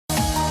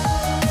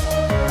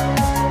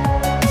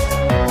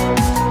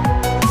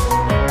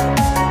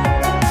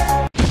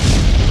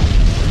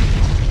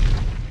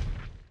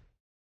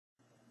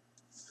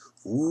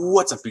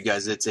What's up, you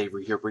guys? It's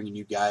Avery here, bringing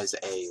you guys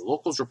a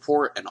locals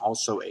report and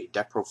also a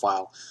deck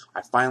profile.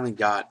 I finally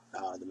got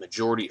the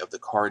majority of the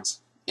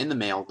cards in the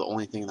mail. The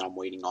only thing that I'm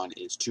waiting on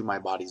is To My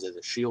Bodies as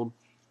a Shield,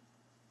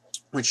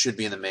 which should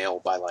be in the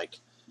mail by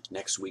like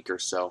next week or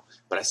so.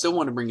 But I still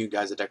want to bring you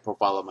guys a deck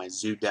profile of my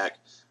Zoo deck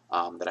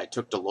that I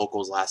took to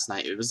locals last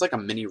night. It was like a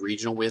mini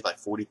regional with like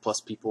 40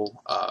 plus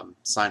people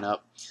sign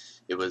up.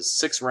 It was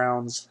 6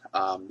 rounds.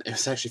 It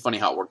was actually funny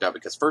how it worked out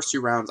because first 2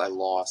 rounds I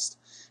lost,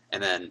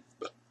 and then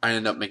I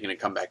ended up making a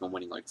comeback and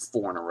winning like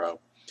 4 in a row.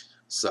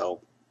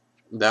 So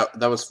that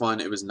was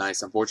fun. It was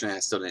nice. Unfortunately, I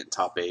still didn't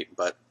top 8,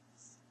 but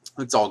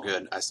it's all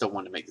good. I still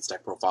wanted to make this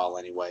deck profile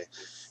anyway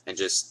and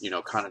just,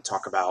 kind of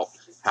talk about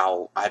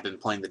how I've been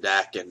playing the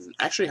deck and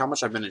actually how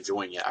much I've been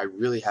enjoying it. I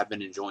really have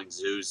been enjoying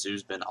Zoo.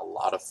 Zoo's been a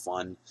lot of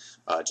fun,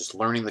 just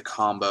learning the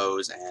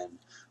combos and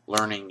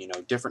learning,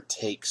 different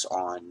takes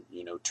on,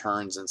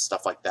 turns and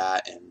stuff like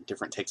that, and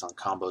different takes on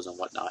combos and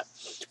whatnot.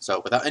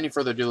 So without any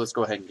further ado, let's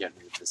go ahead and get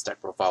into this deck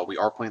profile. We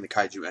are playing the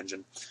Kaiju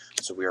engine,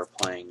 so we are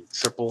playing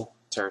triple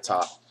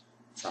Terratop.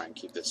 Try and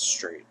keep this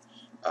straight.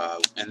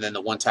 And then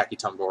the one Tacky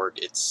Tumborg,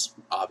 it's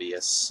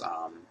obvious.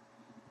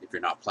 If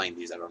you're not playing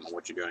these, I don't know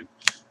what you're doing.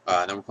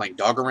 Then we're playing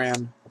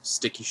Doggeran,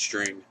 Sticky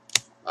String,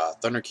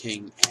 Thunder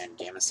King, and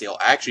Gamma Seal.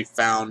 I actually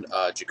found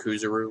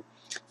Jakuzuru,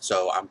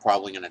 so I'm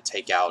probably going to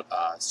take out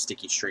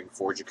Sticky String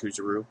for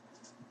Jakuzuru.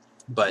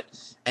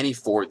 But any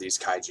 4 of these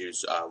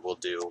Kaijus will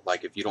do.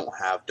 Like if you don't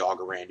have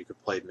Doggeran, you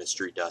could play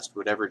Mystery Dust,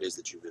 whatever it is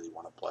that you really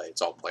want to play.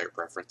 It's all player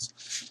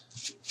preference.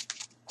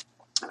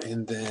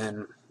 And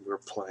then we're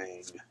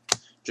playing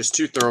just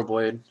 2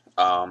 Thoroughblade.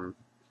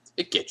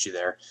 It gets you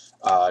there.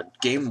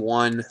 Game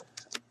 1,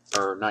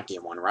 or not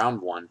game 1,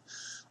 round 1,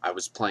 I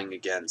was playing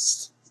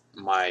against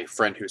my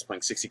friend who was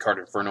playing 60 card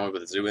Inferno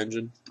with a Zoo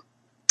engine,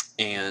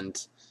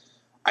 and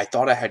I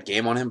thought I had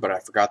game on him, but I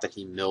forgot that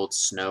he milled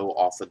snow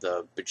off of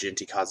the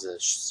Bajinti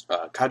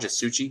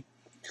Kajasuchi,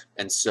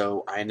 and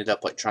so I ended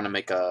up trying to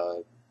make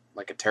a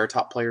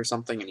Terratop play or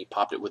something, and he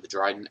popped it with the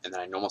Dryden, and then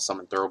I normal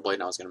summoned Thoroughblade,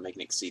 and I was going to make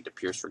an Exceed to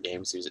Pierce for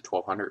games, so he was at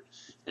 1200,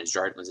 and his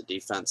Dryden was a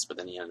defense, but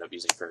then he ended up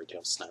using Fairy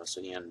Tail Snow, so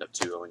he ended up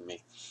 2-0ing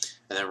me.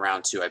 And then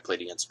round 2, I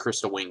played against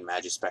Crystal Wing,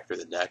 Magispector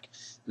the deck.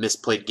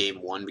 Misplayed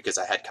game 1 because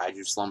I had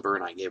Kaiju Slumber,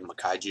 and I gave him a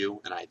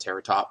Kaiju, and I had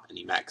Terratop, and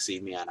he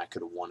maxied me, and I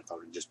could have won if I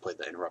would have just played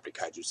the Interrupted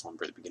Kaiju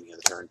Slumber at the beginning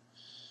of the turn.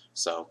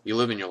 So, you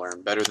live and you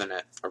learn. Better than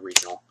at a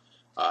regional.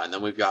 And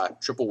then we've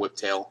got Triple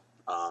Whiptail.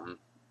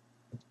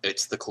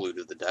 It's the Collude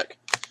of the deck.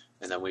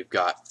 And then we've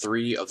got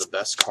 3 of the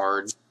best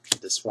card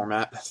this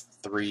format.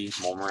 3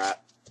 Molerat.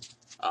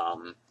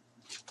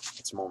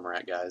 It's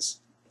Molerat,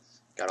 guys.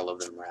 Gotta love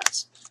them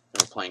rats.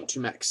 And we're playing 2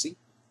 Maxi.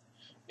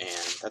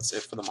 And that's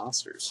it for the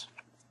monsters.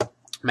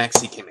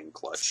 Maxi came in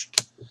clutch.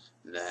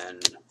 And then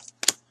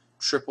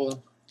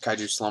triple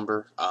Kaiju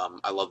Slumber.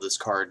 I love this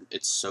card.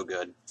 It's so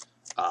good.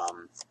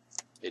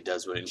 It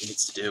does what it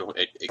needs to do.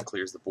 It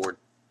clears the board.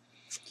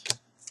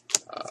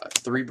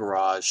 3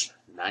 Barrage,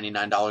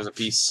 $99 a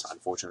piece.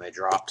 Unfortunately, they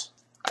dropped.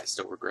 I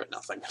still regret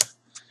nothing.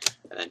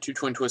 And then 2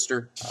 Twin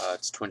Twister.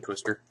 It's Twin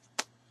Twister.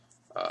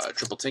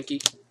 Triple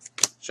Tinky.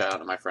 Shout out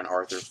to my friend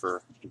Arthur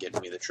for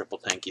getting me the Triple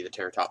Tinky, the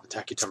Terratop, the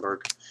Tacky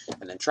Tumborg.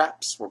 And then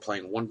Traps. We're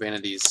playing 1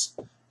 Vanities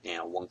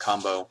and 1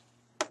 Combo.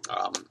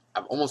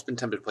 I've almost been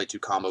tempted to play 2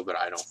 Combo, but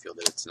I don't feel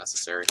that it's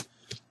necessary.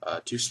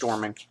 2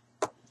 Storming.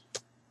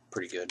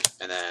 Pretty good.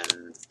 And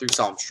then 3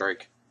 Solemn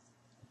Strike.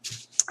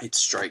 8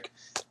 Strike.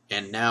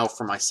 And now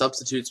for my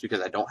substitutes,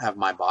 because I don't have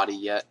My Body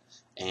yet,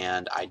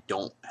 and I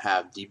don't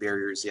have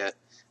D-Barriers yet,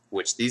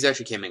 which these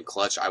actually came in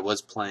clutch. I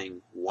was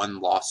playing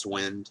 1 Lost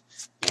Wind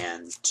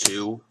and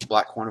 2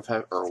 Black Horn of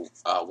Heaven, or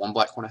 1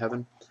 Black Horn of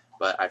Heaven,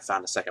 but I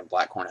found a second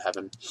Black Horn of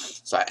Heaven,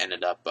 so I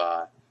ended up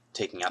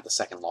taking out the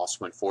second Lost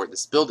Wind for it.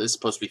 This build is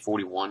supposed to be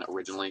 41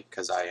 originally,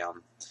 because I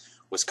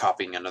was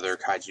copying another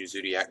Kaiju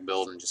Zodiac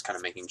build and just kind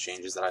of making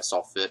changes that I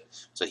saw fit.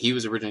 So he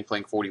was originally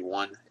playing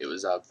 41. It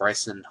was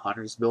Bryson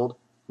Hunter's build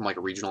from like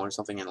a regional or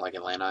something in like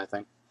Atlanta, I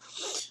think.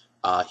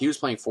 He was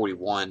playing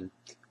 41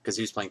 because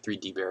he was playing 3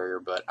 D-Barrier,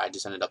 but I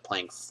just ended up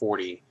playing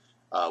 40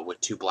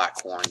 with 2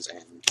 Black Horns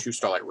and 2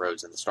 Starlight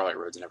Roads, and the Starlight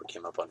Roads never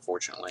came up,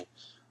 unfortunately.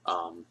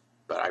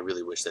 But I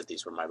really wish that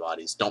these were My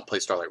Bodies. Don't play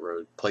Starlight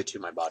Road. Play 2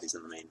 My Bodies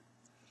in the main.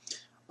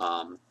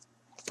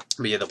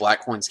 But yeah, the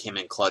Black Horns came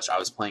in clutch. I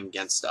was playing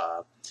against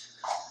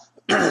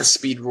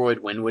Speedroid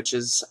Wind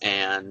Witches,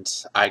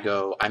 and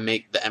I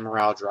make the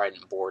Emerald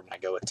Dryden board, and I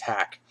go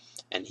attack,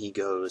 and he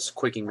goes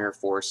Quaking Mirror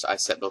Force. I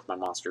set both my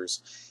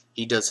monsters.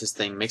 He does his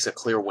thing, makes a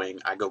Clear Wing.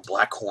 I go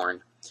Black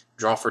Horn,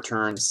 draw for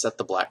turn, set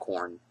the Black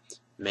Horn,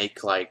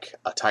 make like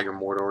a Tiger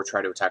Mordor,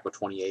 try to attack with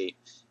 28.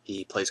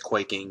 He plays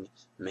Quaking,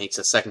 makes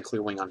a second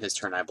Clear Wing on his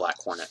turn, I Black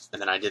Horn it.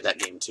 And then I did that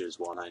game 2 as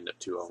well, and I ended up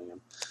 2-0ing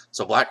him.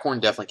 So Black Horn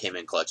definitely came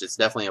in clutch. It's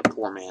definitely a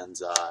poor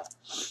man's,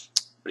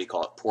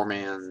 Poor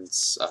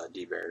man's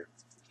D-Barrier.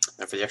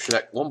 And for the extra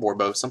deck, one board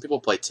bow. Some people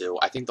play two.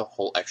 I think the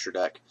whole extra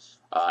deck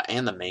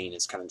and the main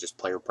is kind of just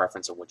player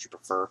preference on what you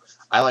prefer.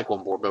 I like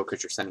one board bow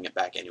because you're sending it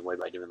back anyway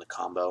by doing the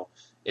combo.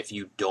 If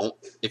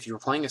you're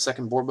playing a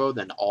second board bow,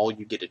 then all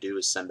you get to do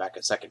is send back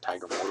a second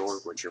Tiger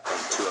Mordor, which you're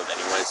playing two of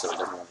anyway, so it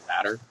doesn't really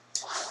matter.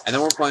 And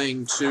then we're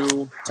playing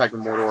two Tiger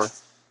Mordor.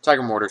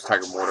 Tiger Mordor's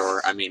Tiger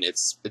Mordor. I mean,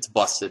 it's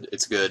busted.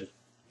 It's good.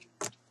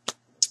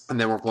 And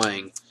then we're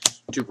playing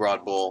two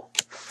Broad Bull,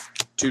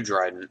 two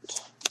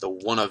Trident, the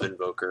one of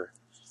Invoker,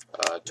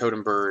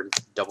 Totem Bird,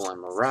 Double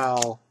End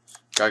Morale,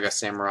 Gaga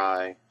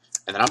Samurai,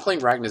 and then I'm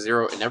playing Ragna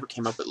Zero. It never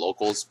came up at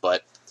locals,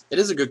 but it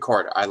is a good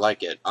card. I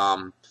like it.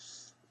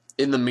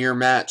 In the mirror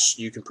match,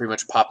 you can pretty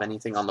much pop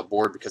anything on the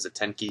board because of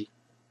Tenki.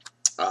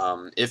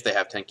 If they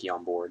have Tenki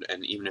on board,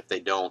 and even if they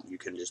don't, you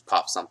can just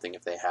pop something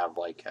if they have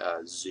like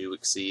Zoo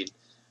Exceed,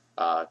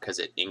 because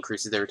it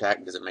increases their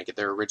attack, doesn't make it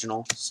their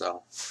original.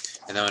 So,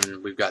 and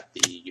then we've got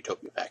the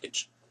Utopia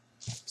package.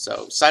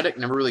 So side deck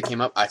never really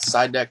came up. I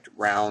side decked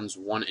rounds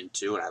 1 and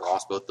 2, and I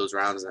lost both those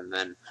rounds. And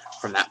then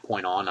from that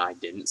point on, I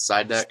didn't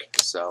side deck.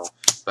 So,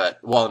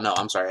 well, no,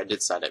 I'm sorry, I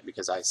did side deck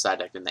because I side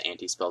decked in the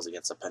anti spells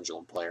against a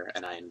Pendulum player,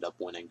 and I ended up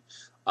winning.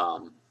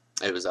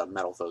 It was a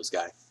Metal Foes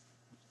guy.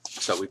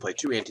 So we played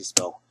two anti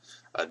spell.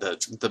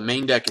 The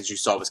main deck, as you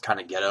saw, was kind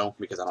of ghetto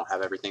because I don't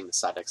have everything. The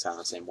side deck's kind of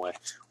the same way.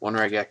 One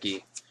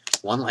Raigeki,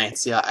 one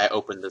Lancia. I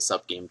opened this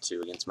up game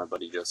 2 against my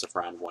buddy Joseph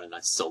round 1, and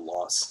I still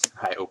lost.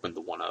 I opened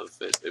the one of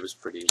it. It was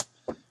pretty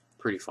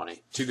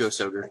funny. Two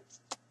Ghost Ogre,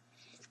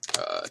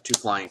 two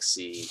Flying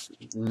Sea.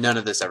 None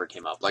of this ever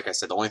came up. Like I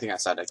said, the only thing I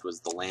side decked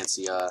was the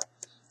Lancia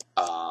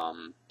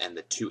and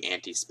the two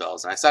anti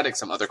spells. And I side decked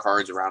some other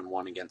cards round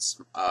 1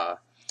 against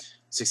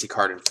 60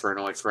 card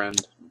Infernoid friend,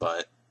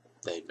 but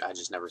I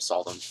just never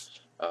saw them.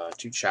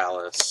 Two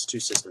Chalice, two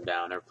System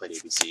Down, never played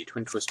ABC,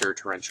 Twin Twister,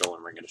 Torrential,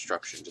 and Ring of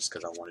Destruction just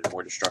because I wanted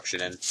more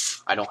destruction, and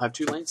I don't have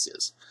two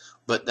Lancias.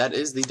 But that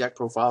is the deck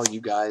profile, you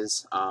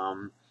guys.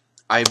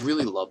 I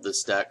really love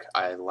this deck.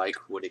 I like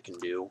what it can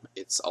do.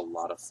 It's a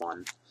lot of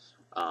fun.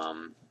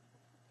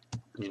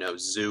 You know,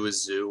 Zoo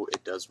is Zoo.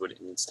 It does what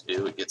it needs to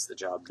do. It gets the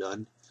job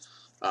done.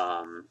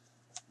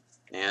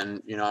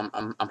 And, you know,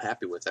 I'm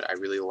happy with it. I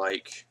really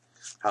like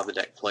how the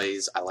deck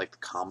plays. I like the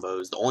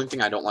combos. The only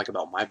thing I don't like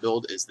about my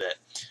build is that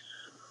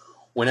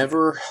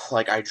whenever,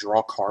 like, I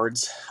draw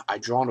cards, I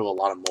draw into a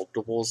lot of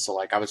multiples. So,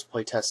 like, I was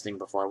playtesting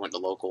before I went to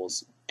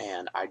locals,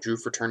 and I drew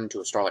for turn into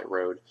a Starlight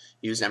Road,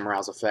 used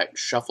Emerald's effect,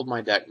 shuffled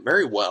my deck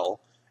very well,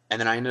 and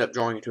then I ended up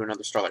drawing into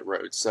another Starlight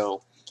Road.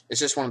 So,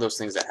 it's just one of those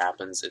things that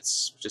happens.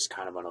 It's just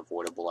kind of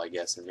unavoidable, I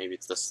guess, and maybe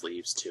it's the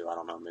sleeves, too. I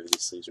don't know. Maybe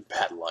these sleeves are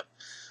bad luck.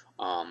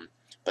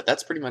 But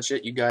that's pretty much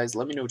it, you guys.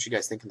 Let me know what you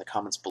guys think in the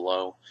comments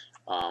below.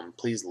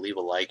 Please leave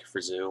a like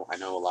for Zoo. I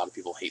know a lot of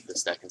people hate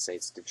this deck and say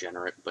it's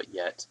degenerate, but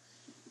yet,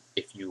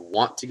 if you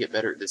want to get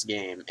better at this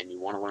game and you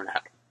want to learn how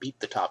to beat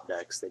the top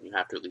decks, then you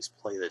have to at least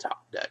play the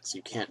top decks.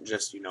 You can't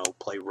just, you know,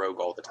 play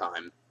Rogue all the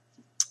time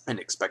and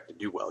expect to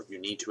do well. You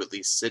need to at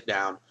least sit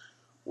down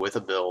with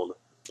a build,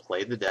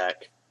 play the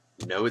deck,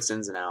 know its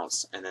ins and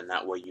outs, and then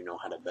that way you know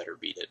how to better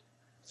beat it.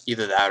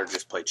 Either that or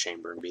just play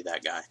Chamber and be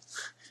that guy.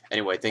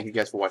 Anyway, thank you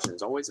guys for watching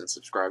as always, and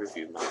subscribe if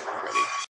you've not already.